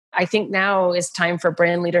I think now is time for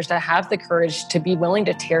brand leaders to have the courage to be willing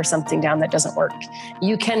to tear something down that doesn't work.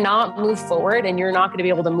 You cannot move forward, and you're not going to be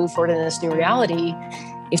able to move forward in this new reality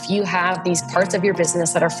if you have these parts of your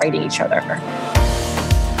business that are fighting each other.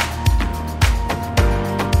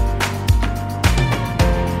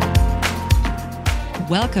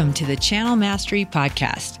 Welcome to the Channel Mastery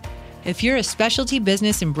Podcast. If you're a specialty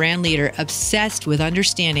business and brand leader obsessed with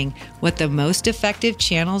understanding what the most effective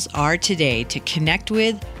channels are today to connect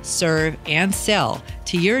with, serve, and sell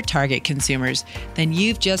to your target consumers, then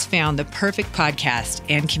you've just found the perfect podcast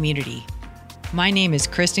and community. My name is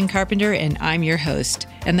Kristen Carpenter, and I'm your host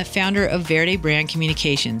and the founder of Verde Brand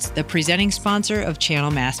Communications, the presenting sponsor of Channel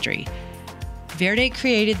Mastery. Verde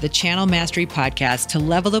created the Channel Mastery Podcast to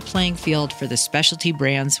level the playing field for the specialty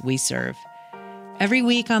brands we serve. Every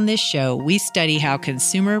week on this show, we study how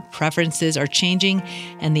consumer preferences are changing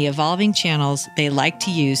and the evolving channels they like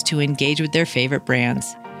to use to engage with their favorite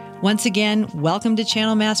brands. Once again, welcome to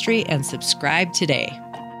Channel Mastery and subscribe today.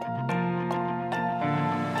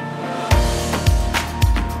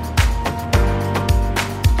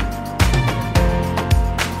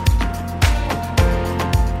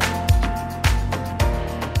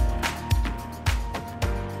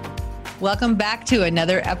 Welcome back to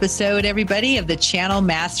another episode, everybody, of the Channel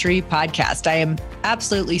Mastery Podcast. I am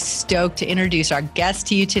absolutely stoked to introduce our guest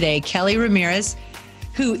to you today, Kelly Ramirez,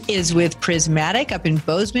 who is with Prismatic up in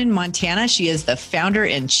Bozeman, Montana. She is the founder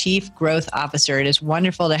and chief growth officer. It is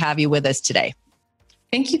wonderful to have you with us today.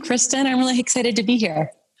 Thank you, Kristen. I'm really excited to be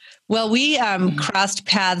here. Well, we crossed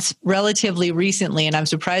paths relatively recently, and I'm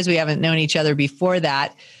surprised we haven't known each other before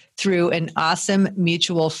that, through an awesome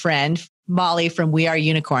mutual friend, Molly from We Are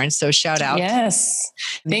Unicorns. So shout out. Yes.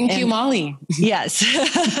 Thank you, Molly. Yes.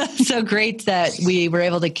 So great that we were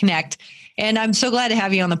able to connect. And I'm so glad to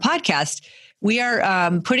have you on the podcast. We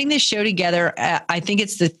are putting this show together. I think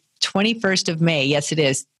it's the 21st of May. Yes, it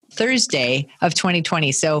is. Thursday of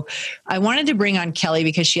 2020. So I wanted to bring on Kelly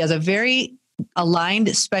because she has a very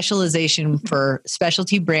aligned specialization for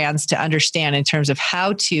specialty brands to understand in terms of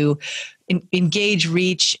how to engage,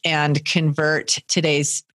 reach, and convert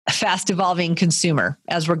today's fast evolving consumer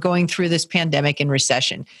as we're going through this pandemic and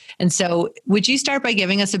recession. And so would you start by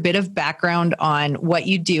giving us a bit of background on what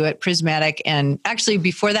you do at Prismatic? And actually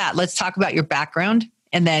before that, let's talk about your background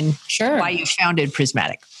and then why you founded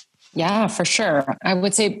Prismatic. Yeah, for sure. I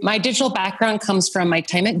would say my digital background comes from my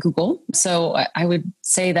time at Google. So I would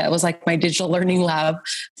say that it was like my digital learning lab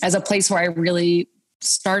as a place where I really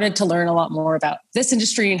started to learn a lot more about this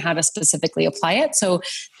industry and how to specifically apply it. So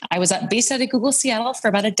I was based out of Google Seattle for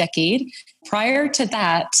about a decade. Prior to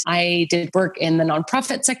that, I did work in the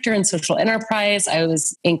nonprofit sector and social enterprise. I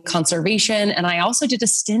was in conservation, and I also did a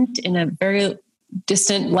stint in a very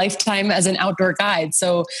distant lifetime as an outdoor guide.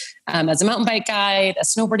 So as a mountain bike guide, a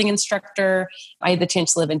snowboarding instructor, I had the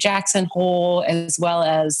chance to live in Jackson Hole as well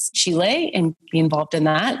as Chile and be involved in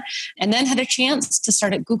that. And then had a chance to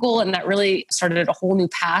start at Google, and that really started a whole new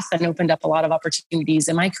path and opened up a lot of opportunities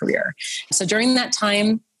in my career. So during that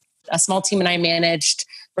time, a small team and I managed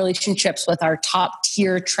relationships with our top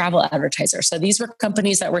tier travel advertisers. So these were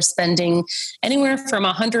companies that were spending anywhere from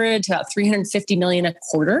 100 to about 350 million a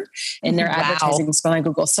quarter in their advertising spend on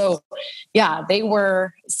Google. So yeah, they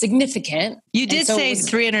were significant. You did say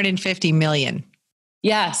 350 million.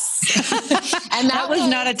 Yes. And that was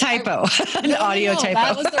not a typo, an audio typo.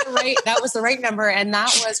 That was the right number. And that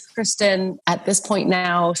was, Kristen, at this point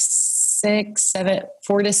now,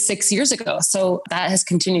 4 to 6 years ago. So that has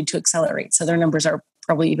continued to accelerate. So their numbers are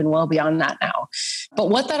probably even well beyond that now. But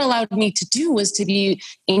what that allowed me to do was to be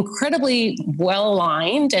incredibly well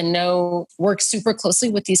aligned and work super closely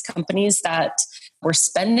with these companies that were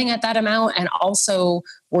spending at that amount and also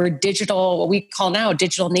were digital, what we call now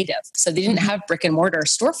digital native. So they didn't have brick and mortar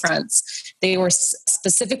storefronts. They were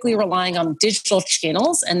specifically relying on digital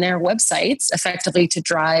channels and their websites effectively to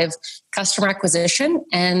drive customer acquisition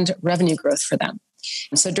and revenue growth for them.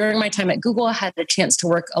 So during my time at Google, I had a chance to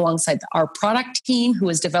work alongside our product team who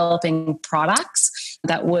was developing products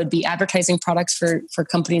that would be advertising products for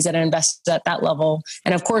companies that invested at that level.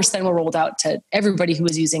 And of course, then we rolled out to everybody who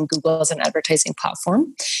was using Google as an advertising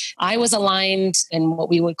platform. I was aligned in what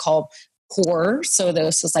we would call core. So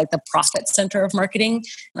this was like the profit center of marketing.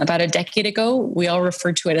 About a decade ago, we all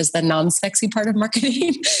referred to it as the non-sexy part of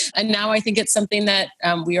marketing. And now I think it's something that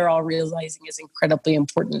we are all realizing is incredibly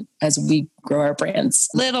important as we grow our brands.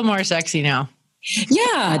 Little more sexy now.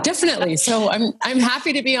 Yeah, definitely. So I'm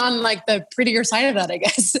happy to be on like the prettier side of that, I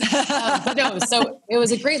guess. But no, so it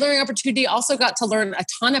was a great learning opportunity. Also got to learn a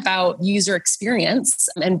ton about user experience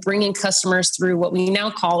and bringing customers through what we now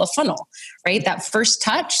call a funnel, right? That first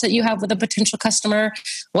touch that you have with a potential customer,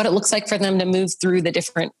 what it looks like for them to move through the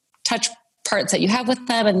different touch parts that you have with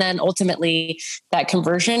them, and then ultimately that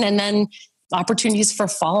conversion, and then opportunities for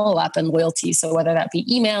follow-up and loyalty. So whether that be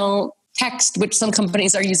email, text, which some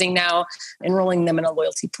companies are using now, enrolling them in a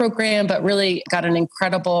loyalty program, but really got an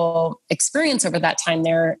incredible experience over that time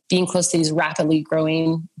there, being close to these rapidly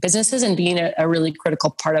growing businesses and being a really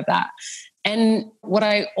critical part of that. And what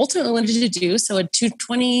I ultimately wanted to do, so in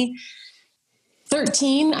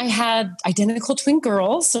 2013, I had identical twin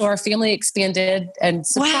girls. So our family expanded and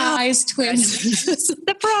surprise twins.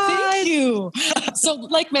 Surprise! Thank you. So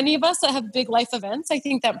like many of us that have big life events, I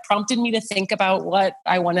think that prompted me to think about what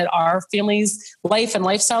I wanted our family's life and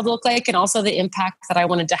lifestyle to look like, and also the impact that I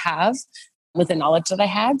wanted to have with the knowledge that I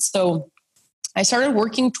had. So I started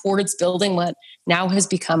working towards building what now has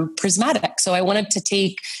become Prismatic. So I wanted to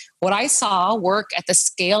take what I saw work at the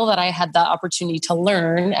scale that I had the opportunity to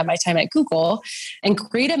learn at my time at Google and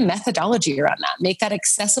create a methodology around that, make that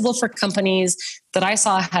accessible for companies that I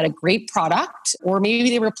saw had a great product, or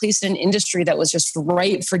maybe they were placed in an industry that was just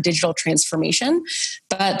right for digital transformation.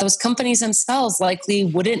 But those companies themselves likely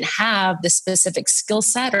wouldn't have the specific skill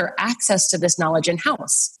set or access to this knowledge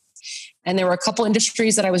in-house. And there were a couple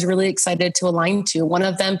industries that I was really excited to align to. One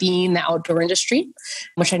of them being the outdoor industry,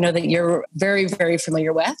 which I know that you're very, very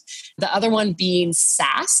familiar with. The other one being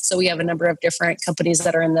SaaS. So we have a number of different companies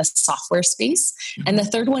that are in the software space. And the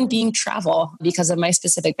third one being travel, because of my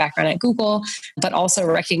specific background at Google, but also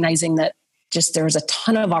recognizing that just there was a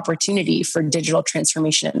ton of opportunity for digital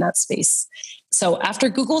transformation in that space. So after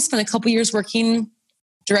Google, spent a couple years working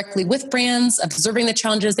directly with brands, observing the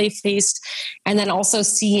challenges they faced, and then also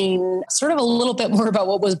seeing sort of a little bit more about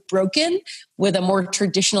what was broken with a more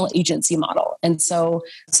traditional agency model. And so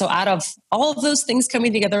out of all of those things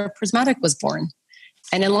coming together, Prismatic was born.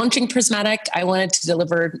 And in launching Prismatic, I wanted to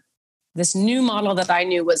deliver this new model that I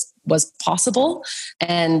knew was possible.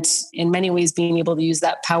 And in many ways, being able to use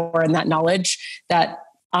that power and that knowledge that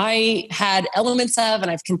I had elements of, and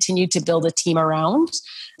I've continued to build a team around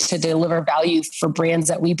to deliver value for brands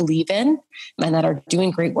that we believe in and that are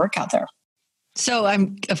doing great work out there. So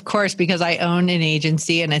I'm, of course, because I own an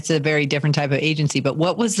agency and it's a very different type of agency, but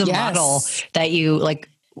what was the model that you like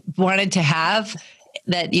wanted to have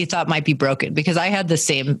that you thought might be broken? Because I've had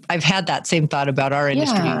that same thought about our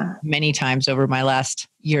industry many times over my last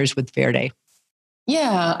years with Verde.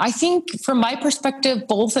 Yeah, I think from my perspective,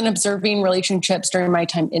 both in observing relationships during my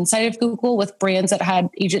time inside of Google with brands that had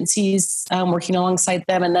agencies working alongside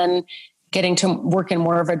them, and then getting to work in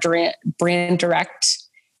more of a brand direct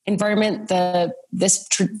environment,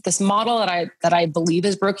 this model that I believe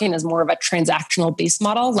is broken is more of a transactional based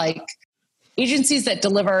model, like agencies that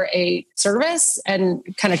deliver a service and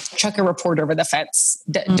kind of chuck a report over the fence,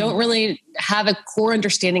 don't really have a core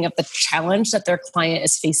understanding of the challenge that their client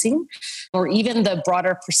is facing, or even the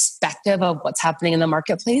broader perspective of what's happening in the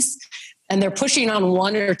marketplace. And they're pushing on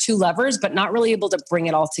one or two levers, but not really able to bring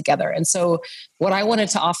it all together. And so what I wanted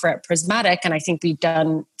to offer at Prismatic, and I think we've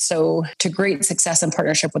done so to great success in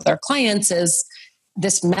partnership with our clients, is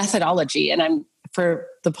this methodology. And for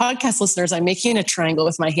the podcast listeners, I'm making a triangle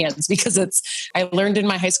with my hands because I learned in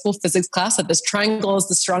my high school physics class that this triangle is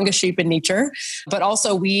the strongest shape in nature. But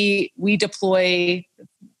also we deploy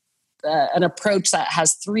an approach that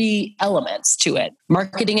has three elements to it: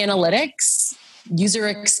 marketing analytics, user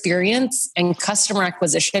experience, and customer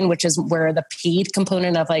acquisition, which is where the paid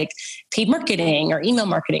component of like paid marketing or email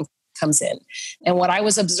marketing comes in. And what I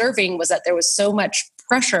was observing was that there was so much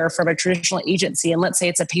pressure from a traditional agency, and let's say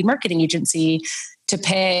it's a paid marketing agency, to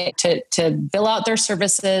pay to bill out their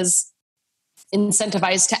services,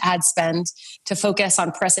 incentivized to ad spend, to focus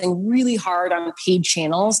on pressing really hard on paid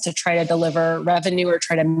channels to try to deliver revenue or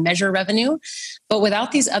try to measure revenue. But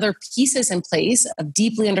without these other pieces in place of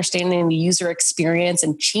deeply understanding the user experience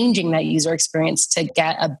and changing that user experience to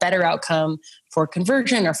get a better outcome for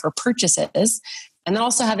conversion or for purchases, and then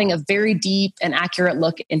also having a very deep and accurate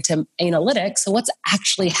look into analytics. So what's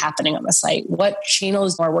actually happening on the site? What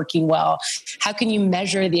channels are working well? How can you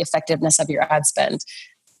measure the effectiveness of your ad spend?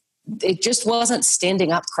 It just wasn't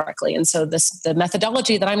standing up correctly. And so the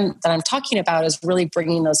methodology that I'm talking about is really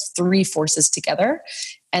bringing those three forces together.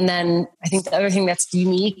 And then I think the other thing that's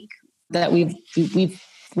unique that we've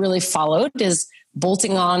really followed is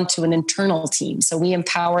bolting on to an internal team. So we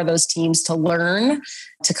empower those teams to learn,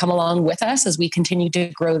 to come along with us as we continue to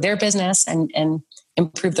grow their business and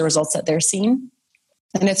improve the results that they're seeing.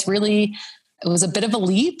 And it's really it was a bit of a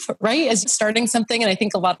leap, right? As starting something. And I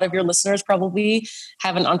think a lot of your listeners probably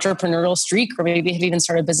have an entrepreneurial streak or maybe have even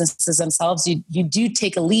started businesses themselves. You do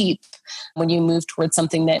take a leap when you move towards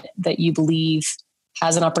something that you believe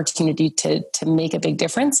has an opportunity to make a big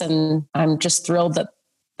difference. And I'm just thrilled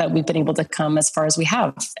that we've been able to come as far as we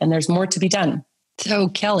have. And there's more to be done. So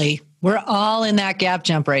Kelly, we're all in that gap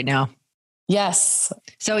jump right now. Yes.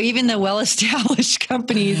 So even the well-established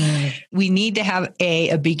companies, we need to have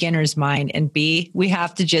a beginner's mind, and B, we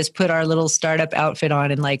have to just put our little startup outfit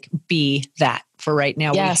on and like be that for right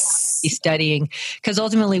now. Yes. We have to be studying, because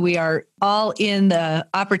ultimately we are all in the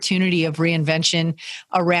opportunity of reinvention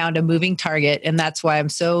around a moving target. And that's why I'm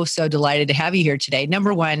so delighted to have you here today.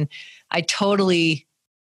 Number one, I totally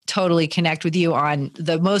connect with you on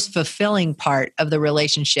the most fulfilling part of the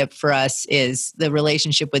relationship for us is the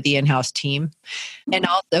relationship with the in-house team. And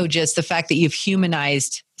also just the fact that you've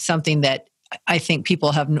humanized something that I think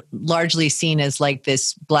people have largely seen as like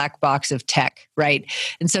this black box of tech, right?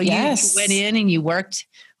 And so you went in and you worked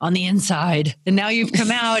on the inside, and now you've come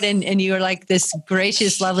out and you're like this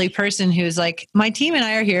gracious, lovely person who's like, my team and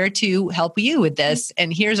I are here to help you with this.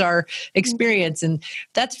 And here's our experience. And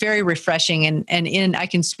that's very refreshing. And I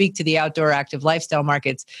can speak to the outdoor active lifestyle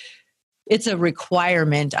markets. It's a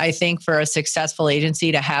requirement, I think, for a successful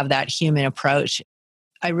agency to have that human approach.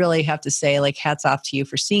 I really have to say, like, hats off to you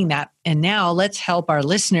for seeing that. And now let's help our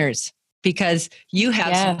listeners, because you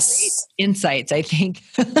have some great insights, I think,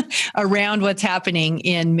 around what's happening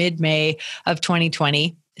in mid-May of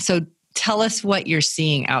 2020. So tell us what you're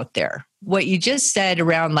seeing out there. What you just said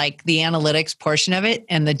around like the analytics portion of it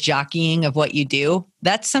and the jockeying of what you do,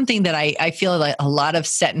 that's something that I feel like a lot of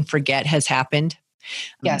set and forget has happened.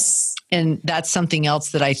 Yes. And that's something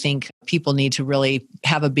else that I think people need to really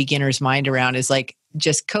have a beginner's mind around, is like,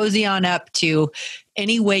 just cozy on up to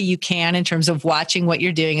any way you can in terms of watching what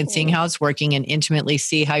you're doing and seeing how it's working, and intimately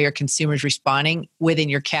see how your consumer's responding within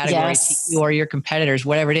your category or your competitors,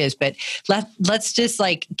 whatever it is. But let's just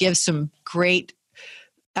like give some great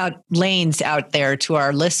lanes out there to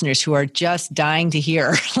our listeners who are just dying to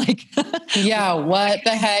hear. Like, yeah, what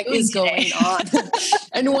the heck is going on?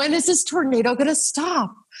 And when is this tornado going to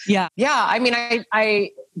stop? Yeah. Yeah. I mean,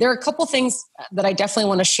 I there are a couple things that I definitely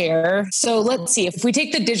want to share. So let's see, if we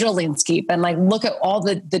take the digital landscape and like look at all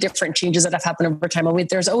the different changes that have happened over time, I mean,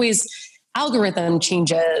 there's always algorithm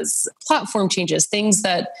changes, platform changes, things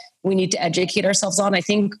that we need to educate ourselves on. I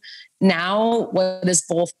think now what is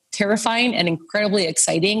both terrifying and incredibly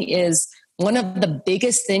exciting is one of the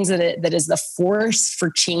biggest things that is the force for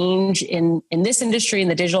change in this industry, in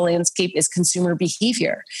the digital landscape, is consumer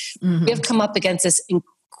behavior. Mm-hmm. We have come up against this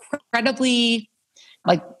incredibly,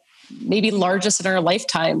 like, maybe largest in our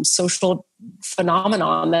lifetime social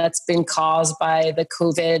phenomenon that's been caused by the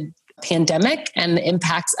COVID pandemic and the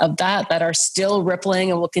impacts of that are still rippling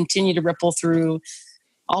and will continue to ripple through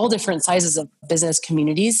all different sizes of business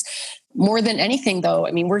communities. More than anything, though,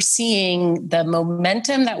 I mean, we're seeing the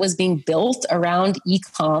momentum that was being built around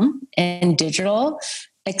e-com and digital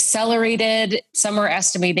accelerated. Some are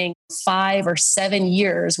estimating 5 or 7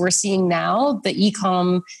 years. We're seeing now the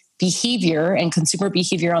e-com behavior and consumer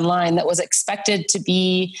behavior online that was expected to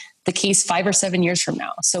be the case 5 or 7 years from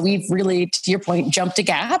now. So we've really, to your point, jumped a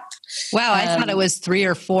gap. Wow, I thought it was 3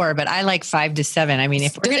 or 4, but I like 5 to 7. I mean,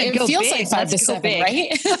 if we're going to go big, it feels like 5 to 7, big.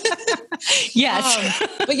 Right? Yes.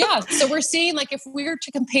 But yeah, so we're seeing, like, if we were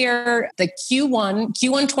to compare the Q1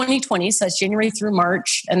 2020, so that's January through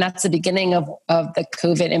March, and that's the beginning of the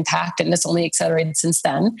COVID impact, and it's only accelerated since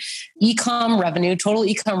then. Total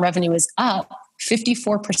e-com revenue is up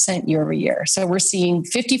 54% year over year. So we're seeing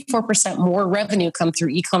 54% more revenue come through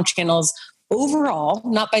e-com channels overall,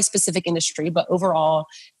 not by specific industry, but overall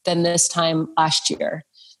than this time last year.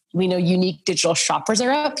 We know unique digital shoppers are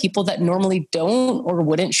up. People that normally don't or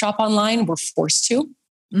wouldn't shop online were forced to.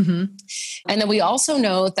 Mm-hmm. And then we also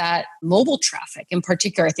know that mobile traffic in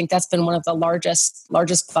particular, I think that's been one of the largest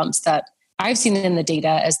bumps that I've seen in the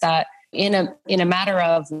data, is that in a matter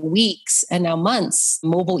of weeks and now months,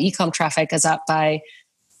 mobile e-com traffic is up by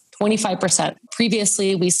 25%.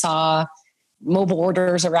 Previously, we saw mobile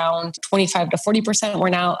orders around 25 to 40% were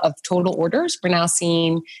now of total orders. We're now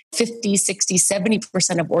seeing 50, 60,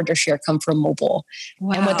 70% of order share come from mobile.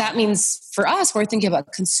 Wow. And what that means for us, when we're thinking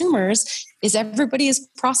about consumers, is everybody is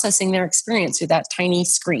processing their experience through that tiny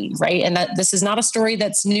screen, right? And that this is not a story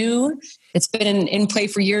that's new. It's been in play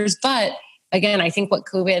for years, but again, I think what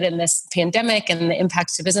COVID and this pandemic and the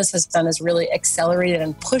impacts to business has done is really accelerated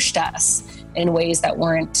and pushed us in ways that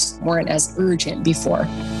weren't as urgent before.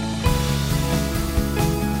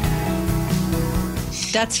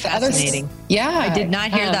 That's fascinating. Yeah. I did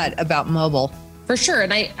not hear that about mobile. For sure.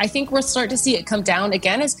 And I think we'll start to see it come down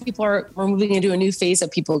again as we're moving into a new phase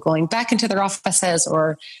of people going back into their offices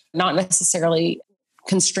or not necessarily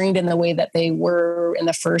constrained in the way that they were in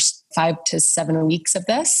the first 5 to 7 weeks of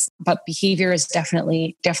this. But behavior is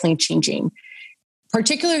definitely changing,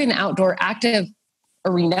 particularly in the outdoor active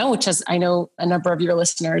arena, which is, I know a number of your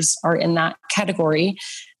listeners are in that category.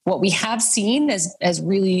 What we have seen as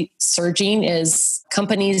really surging is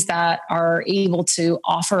companies that are able to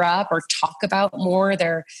offer up or talk about more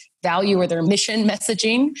their value or their mission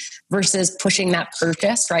messaging versus pushing that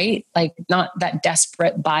purchase, right? Like not that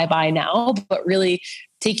desperate buy now, but really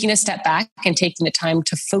taking a step back and taking the time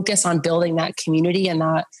to focus on building that community and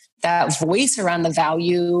that voice around the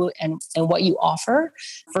value and what you offer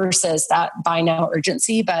versus that buy now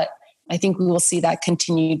urgency. But I think we will see that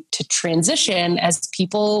continue to transition as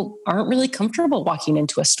people aren't really comfortable walking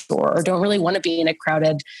into a store or don't really want to be in a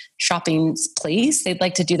crowded shopping place. They'd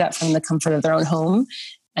like to do that from the comfort of their own home.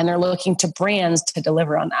 And they're looking to brands to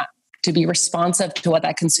deliver on that, to be responsive to what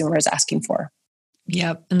that consumer is asking for.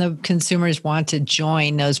 Yep. And the consumers want to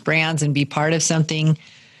join those brands and be part of something.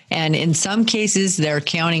 And in some cases, they're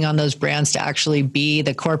counting on those brands to actually be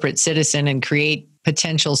the corporate citizen and create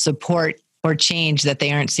potential support or change that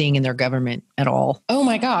they aren't seeing in their government at all. Oh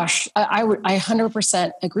my gosh. I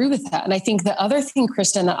 100% agree with that. And I think the other thing,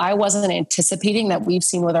 Kristen, that I wasn't anticipating that we've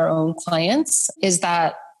seen with our own clients is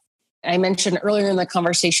that I mentioned earlier in the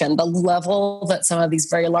conversation, the level that some of these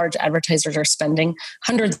very large advertisers are spending,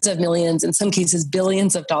 hundreds of millions, in some cases,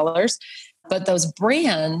 billions of dollars. But those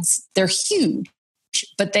brands, they're huge,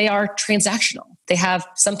 but they are transactional. They have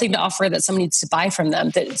something to offer that someone needs to buy from them.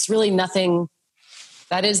 That it's really nothing.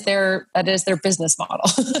 That is their business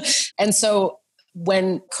model. And so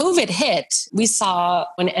when COVID hit, we saw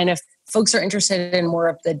and if folks are interested in more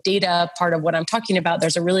of the data part of what I'm talking about,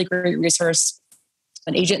 there's a really great resource,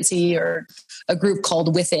 an agency or a group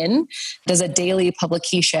called Within does a daily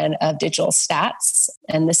publication of digital stats.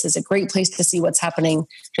 And this is a great place to see what's happening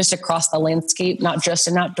just across the landscape, not just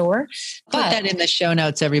in outdoor. Put that in the show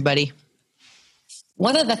notes, everybody.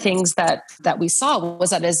 One of the things that we saw was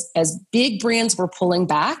that as big brands were pulling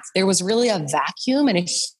back, there was really a vacuum and a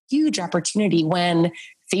huge opportunity when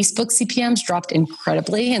Facebook CPMs dropped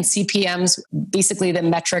incredibly. And CPMs, basically the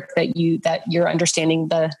metric that you're understanding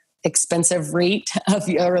the expensive rate of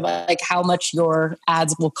or like how much your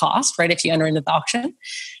ads will cost, right? If you enter into the auction.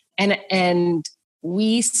 And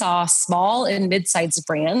we saw small and mid-sized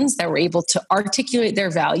brands that were able to articulate their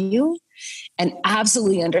value and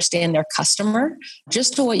absolutely understand their customer.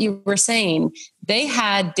 Just to what you were saying, they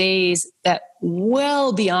had days that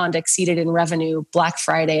well beyond exceeded in revenue Black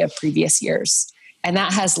Friday of previous years. And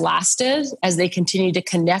that has lasted as they continue to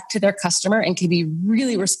connect to their customer and can be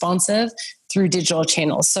really responsive through digital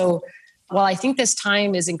channels. So while I think this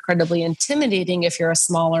time is incredibly intimidating if you're a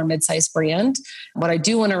small or mid-sized brand, what I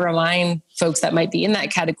do want to remind folks that might be in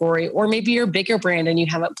that category, or maybe you're a bigger brand and you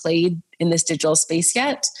haven't played in this digital space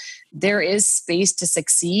yet, there is space to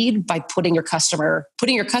succeed by putting your customer,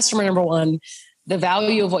 number one, the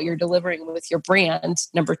value of what you're delivering with your brand,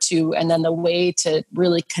 number two, and then the way to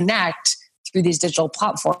really connect through these digital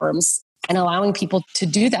platforms and allowing people to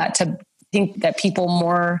do that, to think that people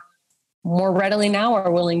more readily now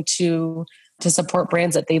are willing to support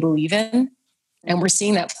brands that they believe in. And we're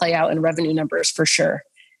seeing that play out in revenue numbers for sure.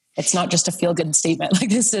 It's not just a feel-good statement.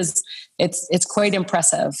 Like it's quite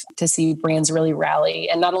impressive to see brands really rally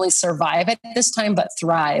and not only survive at this time, but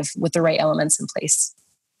thrive with the right elements in place.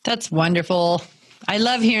 That's wonderful. I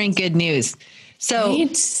love hearing good news. So,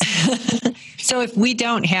 right? So if we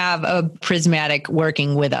don't have a Prismatic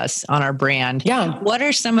working with us on our brand, what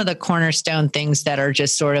are some of the cornerstone things that are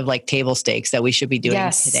just sort of like table stakes that we should be doing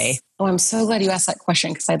today? Oh, I'm so glad you asked that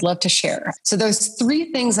question because I'd love to share. So there's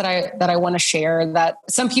 3 things that I want to share that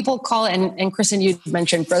some people call, and Kristen, you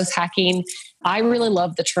mentioned growth hacking. I really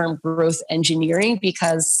love the term growth engineering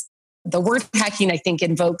because the word hacking, I think,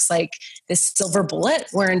 invokes like this silver bullet,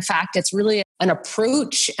 where in fact, it's really an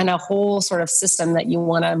approach and a whole sort of system that you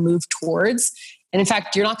want to move towards. And in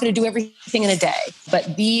fact, you're not going to do everything in a day.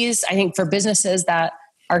 But these, I think, for businesses that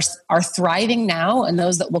are thriving now and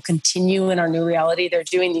those that will continue in our new reality, they're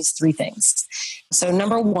doing these 3 things. So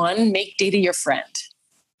number 1, make data your friend.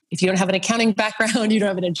 If you don't have an accounting background, you don't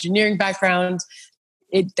have an engineering background,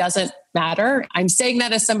 it doesn't matter. I'm saying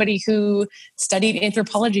that as somebody who studied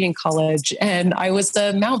anthropology in college and I was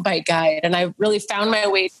a mountain bike guide and I really found my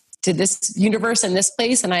way to this universe and this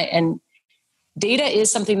place. And data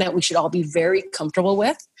is something that we should all be very comfortable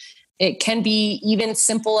with. It can be even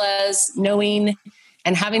simple as knowing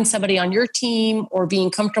and having somebody on your team or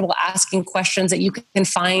being comfortable asking questions that you can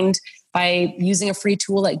find by using a free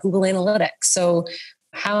tool like Google Analytics. So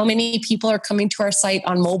how many people are coming to our site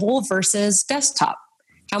on mobile versus desktop?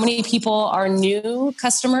 How many people are new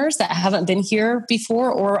customers that haven't been here before,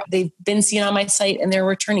 or they've been seen on my site and they're a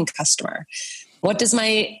returning customer? What does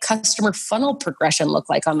my customer funnel progression look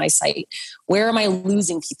like on my site? Where am I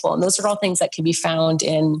losing people? And those are all things that can be found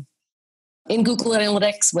in Google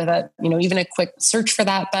Analytics with even a quick search for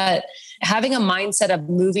that. But having a mindset of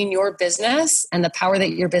moving your business and the power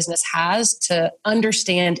that your business has to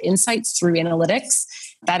understand insights through analytics,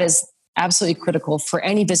 that is absolutely critical for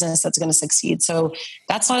any business that's going to succeed. So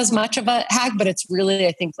that's not as much of a hack, but it's really,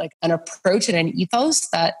 I think, like an approach and an ethos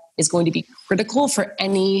that is going to be critical for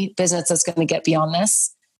any business that's going to get beyond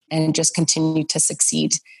this and just continue to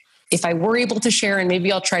succeed. If I were able to share, and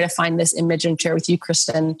maybe I'll try to find this image and share with you,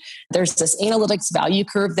 Kristen, there's this analytics value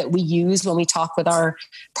curve that we use when we talk with our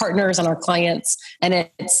partners and our clients. And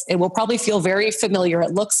it will probably feel very familiar.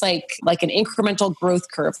 It looks like an incremental growth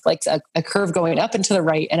curve, like a curve going up and to the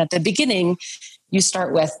right. And at the beginning, you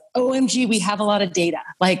start with, OMG, we have a lot of data.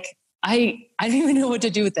 Like, I don't even know what to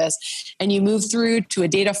do with this. And you move through to a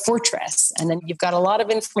data fortress. And then you've got a lot of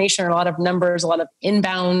information, a lot of numbers, a lot of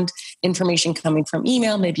inbound information coming from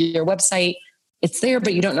email, maybe your website. It's there,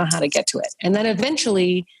 but you don't know how to get to it. And then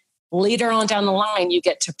eventually, later on down the line, you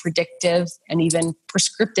get to predictive and even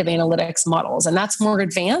prescriptive analytics models. And that's more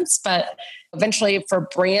advanced, but eventually for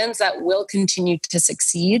brands that will continue to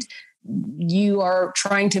succeed, you are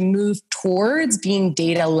trying to move towards being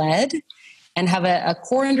data-led and have a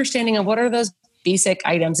core understanding of what are those basic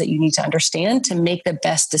items that you need to understand to make the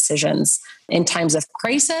best decisions in times of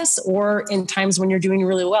crisis or in times when you're doing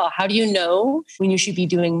really well. How do you know when you should be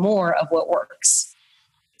doing more of what works?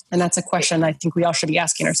 And that's a question I think we all should be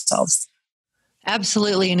asking ourselves.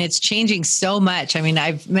 Absolutely. And it's changing so much. I mean,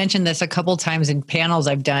 I've mentioned this a couple times in panels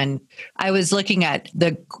I've done. I was looking at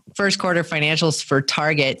the first quarter financials for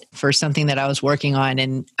Target for something that I was working on,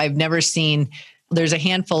 and I've never seen. There's a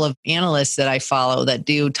handful of analysts that I follow that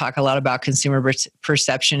do talk a lot about consumer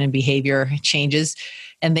perception and behavior changes.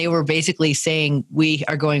 And they were basically saying we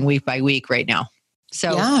are going week by week right now.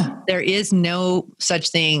 So There is no such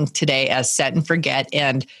thing today as set and forget.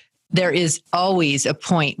 And there is always a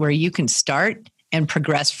point where you can start and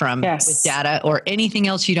progress from with data or anything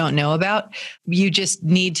else you don't know about. You just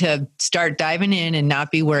need to start diving in and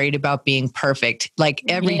not be worried about being perfect. Like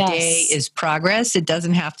every day is progress. It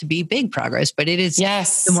doesn't have to be big progress, but it is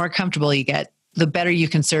the more comfortable you get, the better you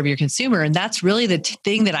can serve your consumer. And that's really the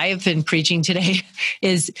thing that I have been preaching today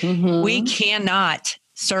is we cannot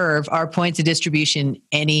serve our points of distribution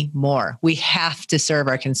anymore. We have to serve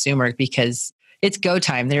our consumer because it's go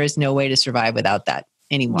time. There is no way to survive without that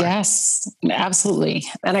anymore. Yes, absolutely.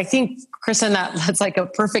 And I think, Kristen, that's like a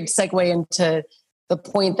perfect segue into the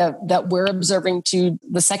point that we're observing to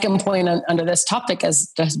the second point under this topic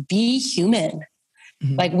is just be human.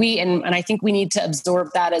 Like and I think we need to absorb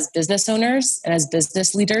that as business owners and as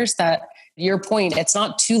business leaders, that your point, it's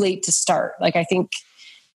not too late to start. Like, I think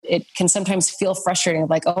it can sometimes feel frustrating,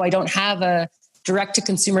 like, oh, I don't have a direct to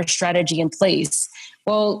consumer strategy in place.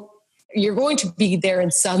 Well, you're going to be there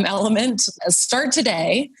in some element. Start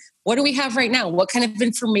today. What do we have right now? What kind of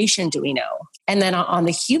information do we know? And then on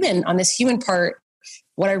this human part,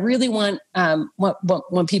 what I really want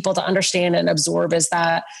people to understand and absorb is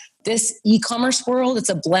that this e-commerce world, it's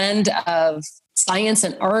a blend of science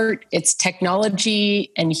and art, it's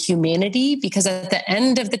technology and humanity, because at the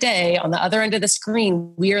end of the day, on the other end of the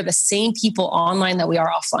screen, we are the same people online that we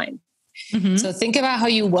are offline. So think about how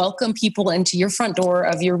you welcome people into your front door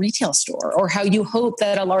of your retail store, or how you hope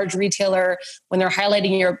that a large retailer, when they're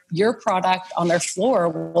highlighting your product on their floor,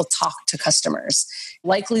 will talk to customers.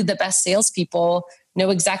 Likely the best salespeople know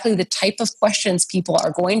exactly the type of questions people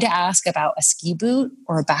are going to ask about a ski boot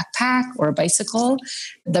or a backpack or a bicycle.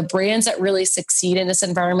 The brands that really succeed in this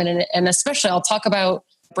environment, and especially I'll talk about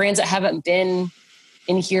brands that haven't been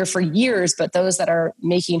in here for years, but those that are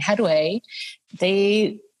making headway,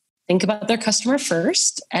 they think about their customer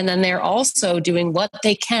first, and then they're also doing what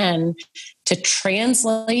they can to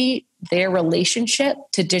translate their relationship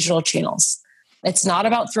to digital channels. It's not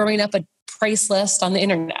about throwing up a price list on the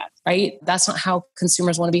internet, right? That's not how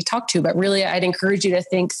consumers want to be talked to. But really, I'd encourage you to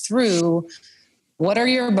think through, what are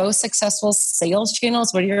your most successful sales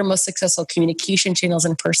channels? What are your most successful communication channels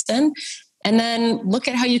in person? And then look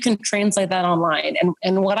at how you can translate that online.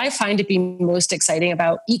 And what I find to be most exciting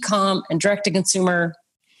about e-com and direct-to-consumer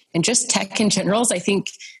and just tech in general is, I think,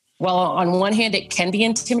 well, on one hand, it can be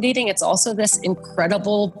intimidating. It's also this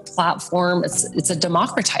incredible platform. It's a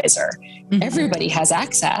democratizer. Everybody has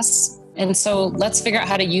access. And so let's figure out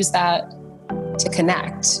how to use that to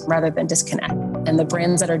connect rather than disconnect. And the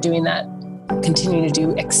brands that are doing that continue to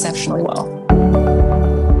do exceptionally well.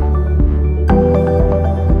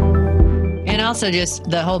 And also just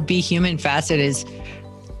the whole be human facet is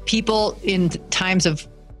people in times of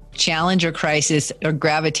challenge or crisis are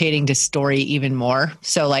gravitating to story even more.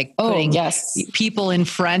 So like putting people in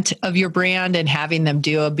front of your brand and having them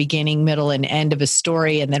do a beginning, middle, and end of a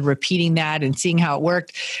story, and then repeating that and seeing how it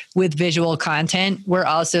worked with visual content. We're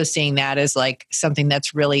also seeing that as like something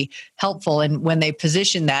that's really helpful. And when they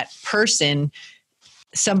position that person,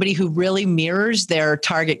 somebody who really mirrors their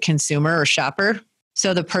target consumer or shopper,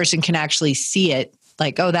 so the person can actually see it.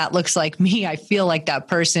 Like, oh, that looks like me. I feel like that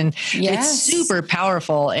person. It's super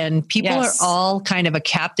powerful. And people are all kind of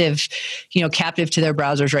captive to their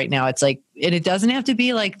browsers right now. It's like, and it doesn't have to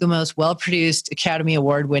be like the most well-produced Academy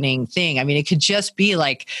Award winning thing. I mean, it could just be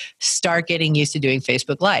like, start getting used to doing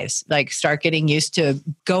Facebook Lives, like start getting used to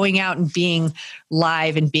going out and being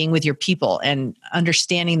live and being with your people and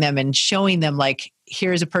understanding them and showing them like,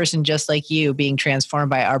 here's a person just like you being transformed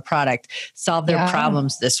by our product, solve their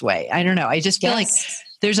problems this way. I don't know. I just feel like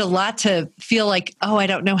there's a lot to feel like, oh, I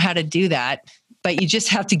don't know how to do that, but you just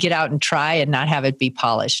have to get out and try and not have it be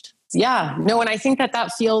polished. Yeah, no. And I think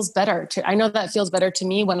that feels better I know that feels better to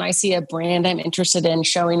me when I see a brand I'm interested in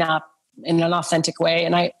showing up in an authentic way.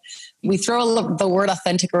 And we throw the word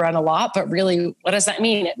authentic around a lot, but really what does that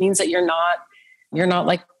mean? It means that you're not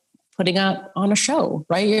like putting up on a show,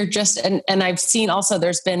 right? You're just, and I've seen also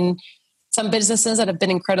there's been some businesses that have been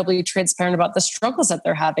incredibly transparent about the struggles that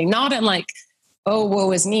they're having, not in like, oh,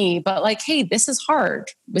 woe is me, but like, hey, this is hard.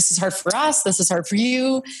 This is hard for us. This is hard for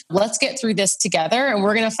you. Let's get through this together. And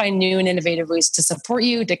we're going to find new and innovative ways to support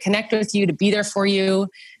you, to connect with you, to be there for you.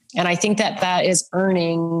 And I think that is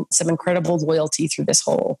earning some incredible loyalty through this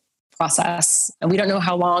whole process. And we don't know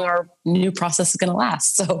how long our new process is going to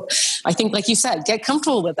last. So I think, like you said, get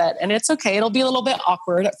comfortable with it. And it's okay. It'll be a little bit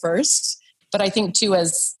awkward at first, but I think too,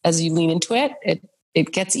 as you lean into it,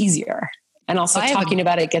 it gets easier. And also talking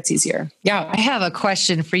about it gets easier. Yeah. I have a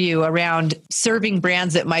question for you around serving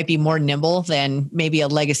brands that might be more nimble than maybe a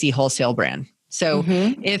legacy wholesale brand. So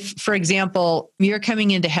if, for example, you're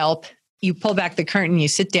coming in to help, you pull back the curtain, you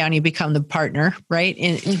sit down, you become the partner, right?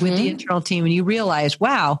 With the internal team, and you realize,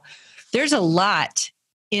 wow, there's a lot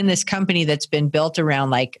in this company that's been built around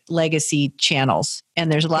like legacy channels. And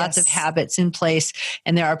there's lots of habits in place.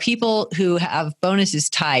 And there are people who have bonuses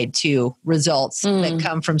tied to results that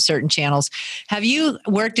come from certain channels. Have you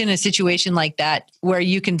worked in a situation like that where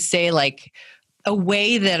you can say like a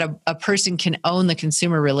way that a person can own the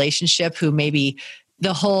consumer relationship who maybe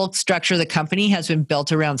the whole structure of the company has been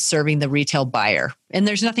built around serving the retail buyer? And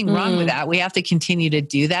there's nothing wrong with that. We have to continue to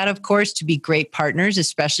do that, of course, to be great partners,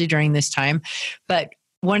 especially during this time. But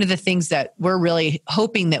one of the things that we're really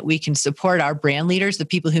hoping that we can support our brand leaders, the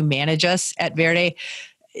people who manage us at Verde,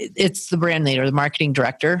 it's the brand leader, the marketing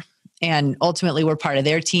director. And ultimately we're part of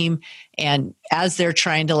their team. And as they're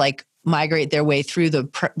trying to like migrate their way through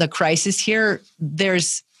the crisis here,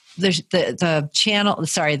 there's the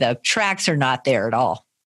tracks are not there at all.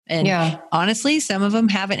 And honestly, some of them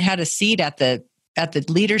haven't had a seat at the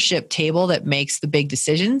leadership table that makes the big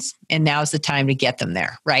decisions. And now's the time to get them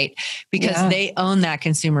there, right? Because they own that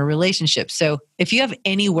consumer relationship. So if you have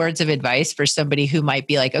any words of advice for somebody who might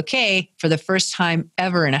be like, okay, for the first time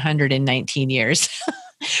ever in 119 years,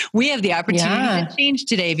 we have the opportunity to change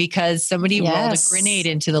today because somebody rolled a grenade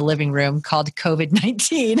into the living room called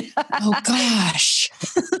COVID-19. Oh gosh.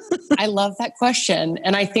 I love that question.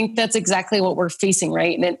 And I think that's exactly what we're facing,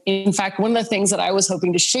 right? And in fact, one of the things that I was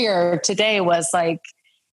hoping to share today was like,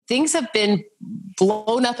 things have been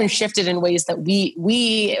blown up and shifted in ways that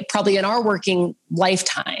we probably in our working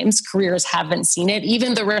lifetimes, careers haven't seen it.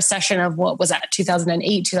 Even the recession of what was that,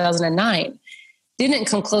 2008, 2009. Didn't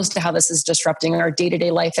come close to how this is disrupting our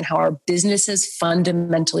day-to-day life and how our businesses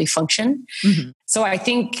fundamentally function. So I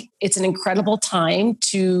think it's an incredible time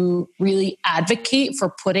to really advocate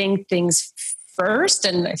for putting things first.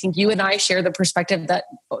 And I think you and I share the perspective that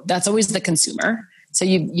that's always the consumer. So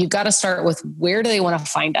you've got to start with where do they want to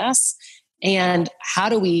find us and how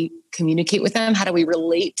do we communicate with them? How do we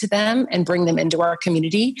relate to them and bring them into our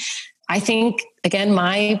community? I think, again,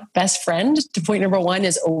 my best friend to point number one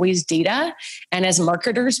is always data. And as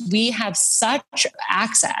marketers, we have such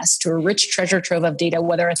access to a rich treasure trove of data,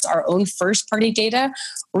 whether it's our own first party data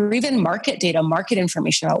or even market data, market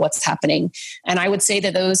information about what's happening. And I would say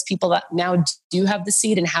that those people that now do have the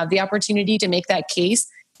seat and have the opportunity to make that case,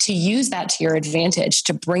 to use that to your advantage,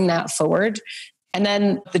 to bring that forward. And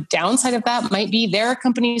then the downside of that might be there are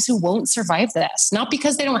companies who won't survive this, not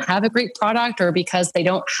because they don't have a great product or because they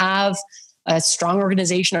don't have a strong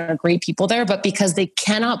organization or great people there, but because they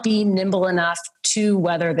cannot be nimble enough to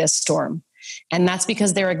weather this storm. And that's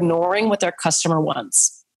because they're ignoring what their customer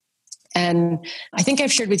wants. And I think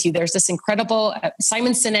I've shared with you, there's this incredible,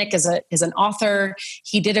 Simon Sinek is an author.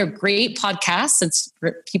 He did a great podcast. Since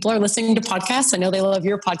people are listening to podcasts, I know they love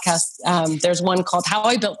your podcast. There's one called How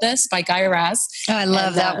I Built This by Guy Raz. Oh, I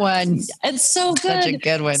love that one. It's so good. Such a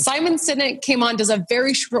good one. Simon Sinek came on, does a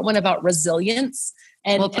very short one about resilience.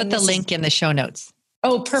 And we'll put the link in the show notes.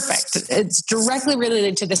 Oh, perfect. It's directly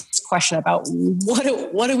related to this question about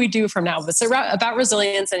what do we do from now? But it's about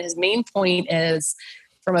resilience. And his main point is,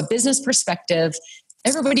 from a business perspective,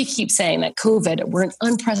 everybody keeps saying that COVID, we're in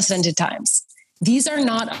unprecedented times. These are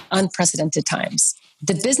not unprecedented times.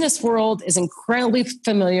 The business world is incredibly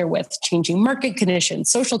familiar with changing market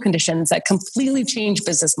conditions, social conditions that completely change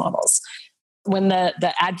business models. When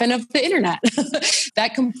the advent of the internet,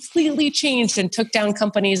 that completely changed and took down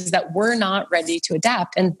companies that were not ready to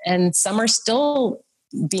adapt. And some are still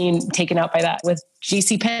being taken out by that with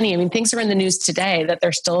JCPenney. I mean, things are in the news today that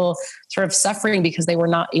they're still sort of suffering because they were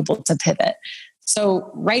not able to pivot.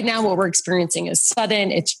 So right now what we're experiencing is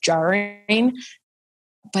sudden, it's jarring,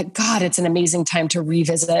 but God, it's an amazing time to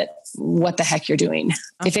revisit what the heck you're doing.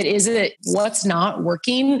 If it isn't what's not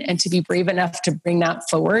working, and to be brave enough to bring that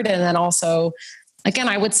forward. And then also, again,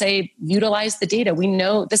 I would say utilize the data. We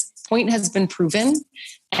know this point has been proven.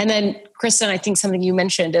 And then, Kristen, I think something you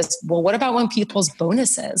mentioned is, well, what about when people's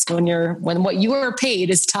bonuses, when what you are paid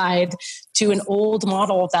is tied to an old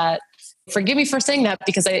model that, forgive me for saying that,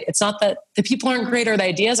 because it's not that the people aren't great or the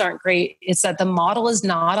ideas aren't great. It's that the model is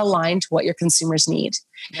not aligned to what your consumers need.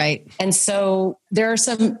 Right. And so there are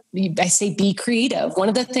I say, be creative. One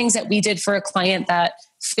of the things that we did for a client that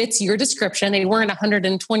fits your description, they weren't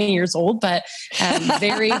 120 years old, but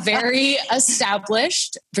very, very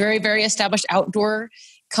established outdoor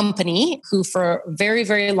company who for a very,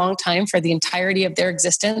 very long time, for the entirety of their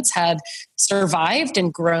existence, had survived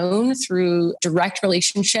and grown through direct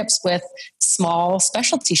relationships with small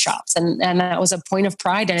specialty shops. And that was a point of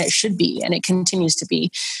pride, and it should be, and it continues to be.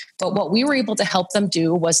 But what we were able to help them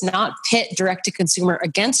do was not pit direct to consumer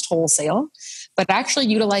against wholesale, but actually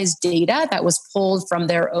utilize data that was pulled from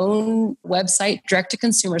their own website, direct to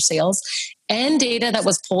consumer sales, and data that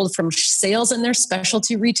was pulled from sales in their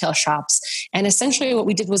specialty retail shops. And essentially what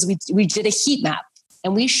we did was we did a heat map,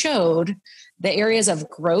 and we showed the areas of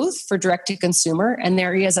growth for direct to consumer and the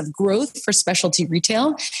areas of growth for specialty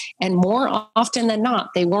retail. And more often than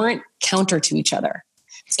not, they weren't counter to each other.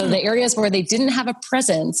 So the areas where they didn't have a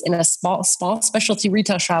presence in a small specialty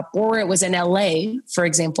retail shop, or it was in LA, for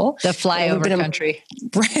example, the flyover country,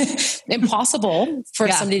 impossible for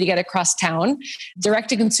somebody to get across town. Direct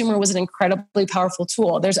to consumer was an incredibly powerful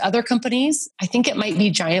tool. There's other companies, I think it might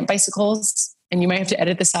be Giant Bicycles, and you might have to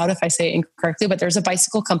edit this out if I say it incorrectly, but there's a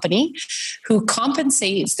bicycle company who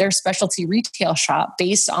compensates their specialty retail shop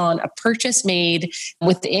based on a purchase made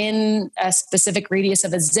within a specific radius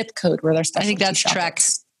of a zip code where their specialty shop. I think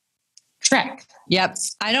that's Trek. Yep.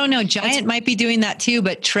 I don't know. Giant might be doing that too,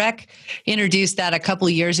 but Trek introduced that a couple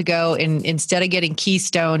of years ago. And instead of getting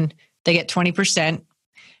Keystone, they get 20%.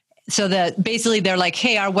 So basically they're like,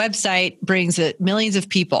 hey, our website brings millions of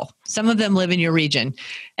people. Some of them live in your region.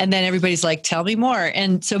 And then everybody's like, tell me more.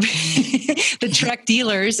 And so the Trek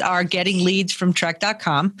dealers are getting leads from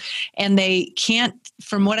Trek.com, and they can't,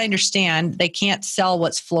 from what I understand, they can't sell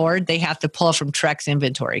what's floored. They have to pull from Trek's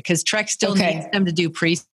inventory because Trek still needs them to do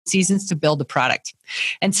pre-seasons to build the product.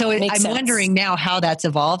 And so I'm wondering now how that's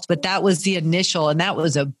evolved, but that was the initial, and that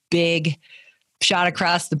was a big shot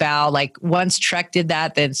across the bow. Like once Trek did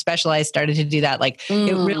that, then Specialized started to do that. Like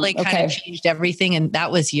it really kind of changed everything. And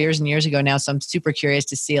that was years and years ago now. So I'm super curious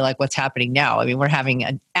to see like what's happening now. I mean, we're having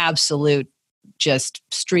an absolute just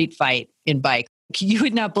street fight in bike. You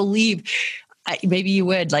would not believe, maybe you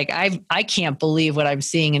would, like I can't believe what I'm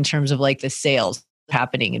seeing in terms of like the sales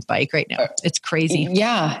happening in bike right now. It's crazy.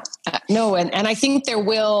 Yeah, no. And I think there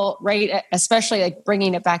will, right. Especially like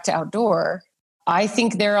bringing it back to outdoor. I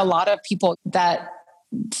think there are a lot of people that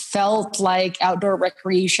felt like outdoor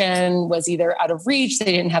recreation was either out of reach, they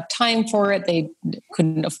didn't have time for it, they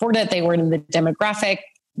couldn't afford it, they weren't in the demographic.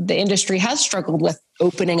 The industry has struggled with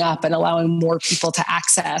opening up and allowing more people to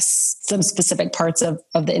access some specific parts of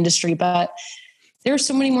the industry. But there's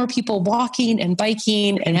so many more people walking and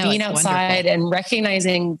biking and being outside and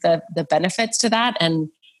recognizing the benefits to that. And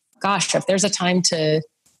gosh, if there's a time to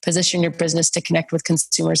position your business to connect with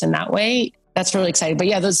consumers in that way, That's really exciting. But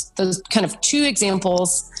yeah, those kind of two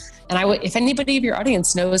examples. And if anybody of your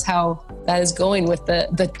audience knows how that is going with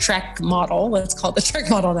the Trek model, let's call it the Trek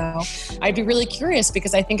model now, I'd be really curious,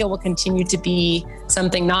 because I think it will continue to be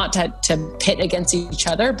something not to pit against each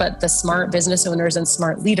other, but the smart business owners and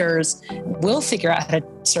smart leaders will figure out how to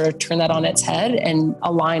sort of turn that on its head and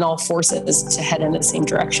align all forces to head in the same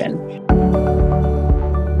direction.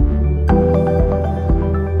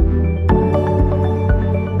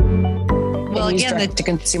 Well, again, the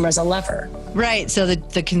consumer as a lever. Right. So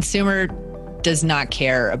the consumer does not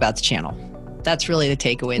care about the channel. That's really the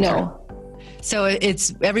takeaway there. So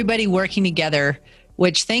it's everybody working together,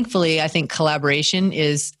 which thankfully I think collaboration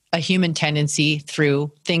is a human tendency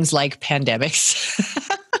through things like pandemics.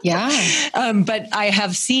 Yeah. But I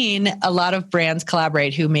have seen a lot of brands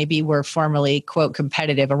collaborate who maybe were formerly, quote,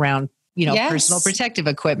 competitive around personal protective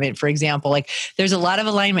equipment, for example. Like there's a lot of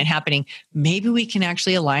alignment happening. Maybe we can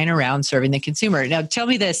actually align around serving the consumer. Now, tell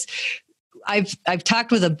me this. I've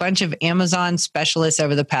talked with a bunch of Amazon specialists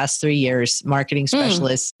over the past 3 years, marketing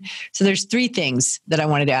specialists. So there's 3 things that I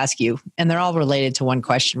wanted to ask you, and they're all related to one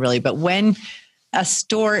question really. But when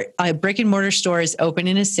a brick and mortar store is open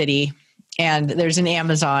in a city and there's an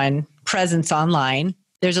Amazon presence online,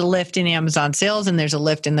 there's a lift in Amazon sales and there's a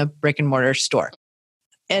lift in the brick and mortar store.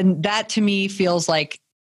 And that to me feels like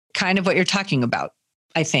kind of what you're talking about.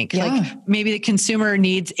 I think like maybe the consumer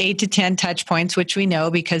needs 8 to 10 touch points, which we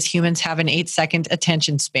know because humans have an 8-second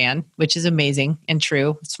attention span, which is amazing and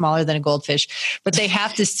true, smaller than a goldfish, but they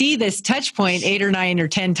have to see this touch point 8 or 9 or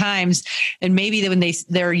 10 times. And maybe when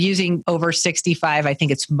they're using over 65, I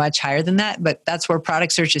think it's much higher than that, but that's where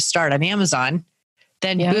product searches start on Amazon.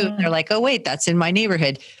 Then boom, they're like, oh, wait, that's in my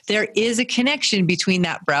neighborhood. There is a connection between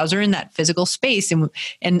that browser and that physical space.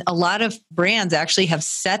 And a lot of brands actually have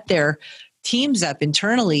set their teams up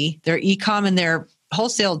internally, their e-com and their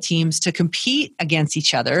wholesale teams to compete against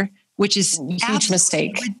each other, which is a huge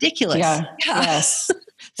mistake. Ridiculous. Yeah. Yes.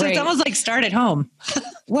 So It's almost like start at home.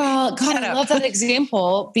 Well, God, I love that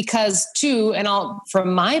example because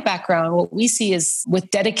from my background, what we see is with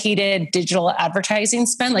dedicated digital advertising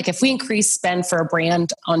spend, like if we increase spend for a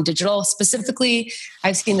brand on digital, specifically,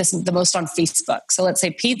 I've seen this the most on Facebook. So let's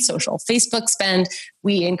say paid social, Facebook spend,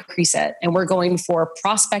 we increase it and we're going for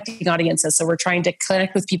prospecting audiences. So we're trying to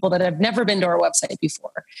connect with people that have never been to our website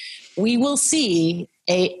before. We will see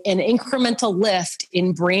an incremental lift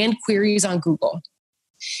in brand queries on Google.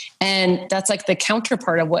 And that's like the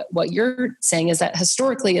counterpart of what you're saying is that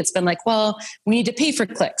historically it's been like, well, we need to pay for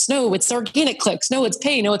clicks. No, it's organic clicks. No, it's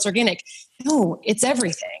pay. No, it's organic. No, it's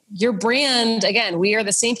everything. Your brand, again, we are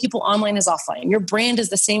the same people online as offline. Your brand is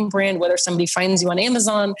the same brand, whether somebody finds you on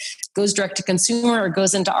Amazon, goes direct to consumer or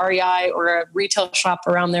goes into REI or a retail shop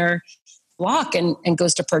around their block and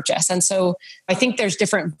goes to purchase. And so I think there's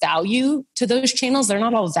different value to those channels. They're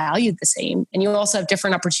not all valued the same. And you also have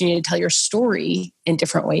different opportunity to tell your story in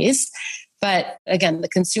different ways. But again, the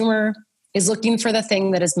consumer is looking for the thing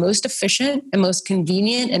that is most efficient and most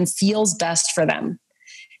convenient and feels best for them.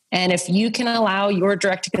 And if you can allow your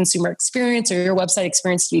direct-to-consumer experience or your website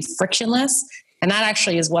experience to be frictionless, and that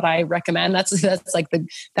actually is what I recommend. That's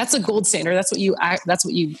a gold standard. That's what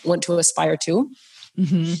you want to aspire to.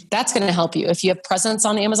 Mm-hmm. That's going to help you. If you have presence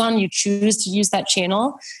on Amazon, you choose to use that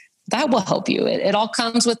channel, that will help you. It all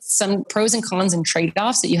comes with some pros and cons and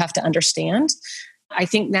trade-offs that you have to understand. I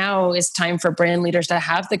think now is time for brand leaders to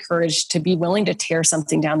have the courage to be willing to tear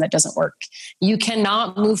something down that doesn't work. You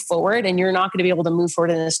cannot move forward and you're not going to be able to move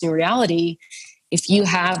forward in this new reality if you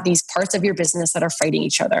have these parts of your business that are fighting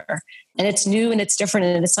each other. And it's new and it's different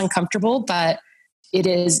and it's uncomfortable, but it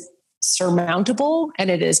is surmountable and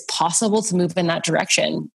it is possible to move in that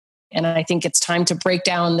direction. And I think it's time to break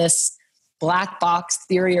down this black box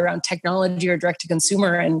theory around technology or direct to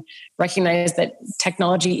consumer and recognize that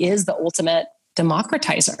technology is the ultimate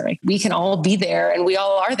democratizer. We can all be there and we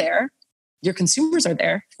all are there. Your consumers are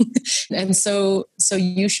there. And so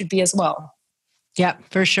you should be as well. Yeah,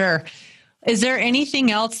 for sure. Is there anything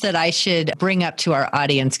else that I should bring up to our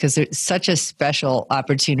audience? Because it's such a special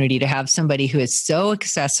opportunity to have somebody who is so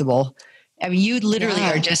accessible. I mean, you literally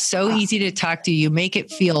are just so easy to talk to. You make it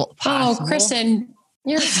feel possible. Oh, Kristen,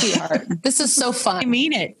 you're a sweetheart. This is so fun. I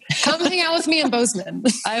mean it. Come hang out with me in Bozeman.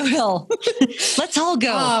 I will. Let's all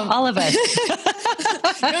go. All of us.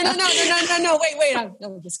 No. Wait.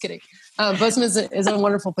 I'm just kidding. Bozeman is a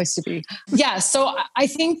wonderful place to be. Yeah. So I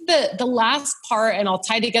think that the last part, and I'll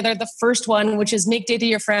tie together the first one, which is make data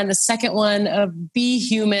your friend. The second one of be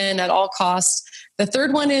human at all costs. The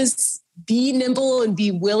third one is be nimble and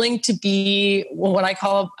be willing to be what I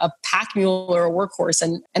call a pack mule or a workhorse,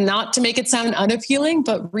 and not to make it sound unappealing,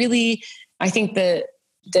 but really, I think that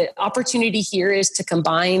The opportunity here is to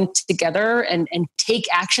combine together and take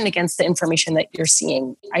action against the information that you're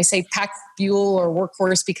seeing. I say pack fuel or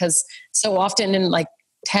workhorse because so often in like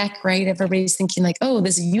tech, right, everybody's thinking like, oh,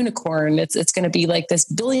 this unicorn, it's going to be like this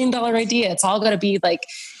 $1 billion idea. It's all going to be like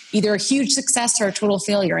either a huge success or a total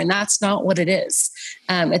failure. And that's not what it is.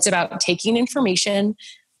 It's about taking information,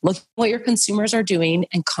 look at what your consumers are doing,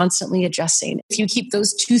 and constantly adjusting. If you keep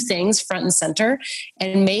those two things front and center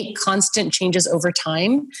and make constant changes over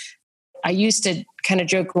time, I used to kind of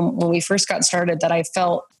joke when we first got started that I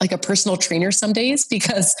felt like a personal trainer some days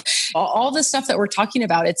because all the stuff that we're talking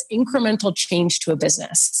about, it's incremental change to a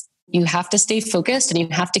business. You have to stay focused and you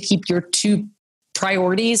have to keep your two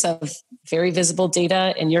priorities of very visible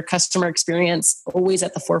data and your customer experience always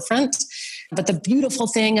at the forefront. But the beautiful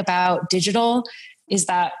thing about digital is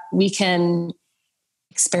that we can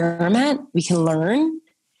experiment, we can learn,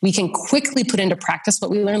 we can quickly put into practice what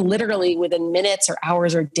we learn literally within minutes or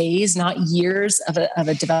hours or days, not years of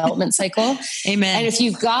a development cycle. Amen. And if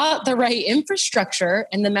you've got the right infrastructure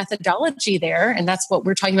and the methodology there, and that's what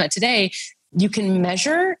we're talking about today, you can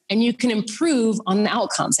measure and you can improve on the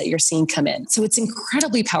outcomes that you're seeing come in. So it's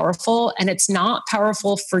incredibly powerful, and it's not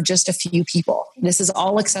powerful for just a few people. This is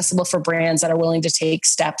all accessible for brands that are willing to take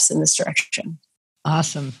steps in this direction.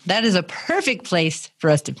 Awesome. That is a perfect place for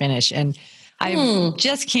us to finish. And I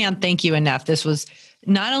just can't thank you enough. This was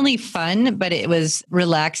not only fun, but it was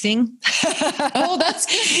relaxing. Oh, that's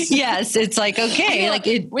good. Yes. It's like, okay, like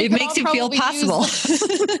it makes it feel possible.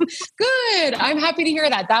 Good. I'm happy to hear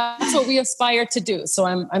that. That's what we aspire to do. So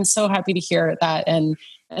I'm so happy to hear that. And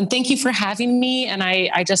thank you for having me. And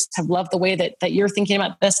I just have loved the way that you're thinking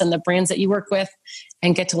about this, and the brands that you work with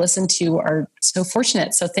and get to listen to are so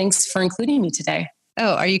fortunate. So thanks for including me today.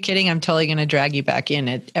 Oh, are you kidding? I'm totally going to drag you back in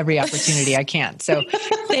at every opportunity I can. So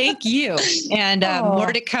thank you. And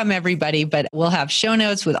more to come, everybody. But we'll have show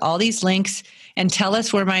notes with all these links. And tell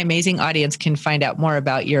us where my amazing audience can find out more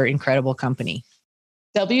about your incredible company.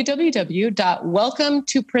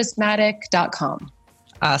 www.welcometoprismatic.com.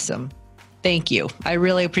 Awesome. Thank you. I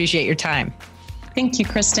really appreciate your time. Thank you,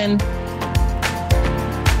 Kristen.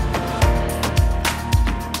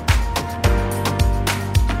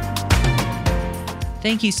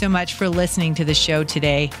 Thank you so much for listening to the show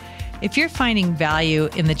today. If you're finding value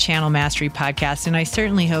in the Channel Mastery podcast, and I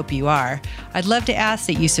certainly hope you are, I'd love to ask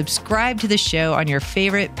that you subscribe to the show on your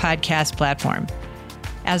favorite podcast platform,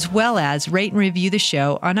 as well as rate and review the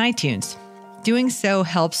show on iTunes. Doing so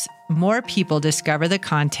helps more people discover the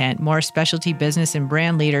content. More specialty business and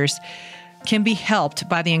brand leaders can be helped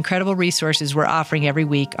by the incredible resources we're offering every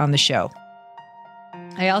week on the show.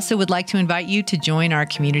 I also would like to invite you to join our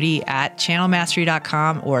community at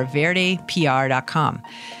channelmastery.com or verdepr.com.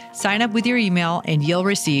 Sign up with your email and you'll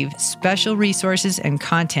receive special resources and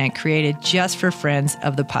content created just for friends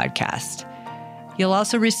of the podcast. You'll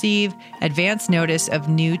also receive advance notice of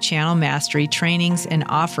new Channel Mastery trainings and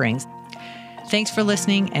offerings. Thanks for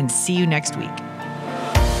listening, and see you next week.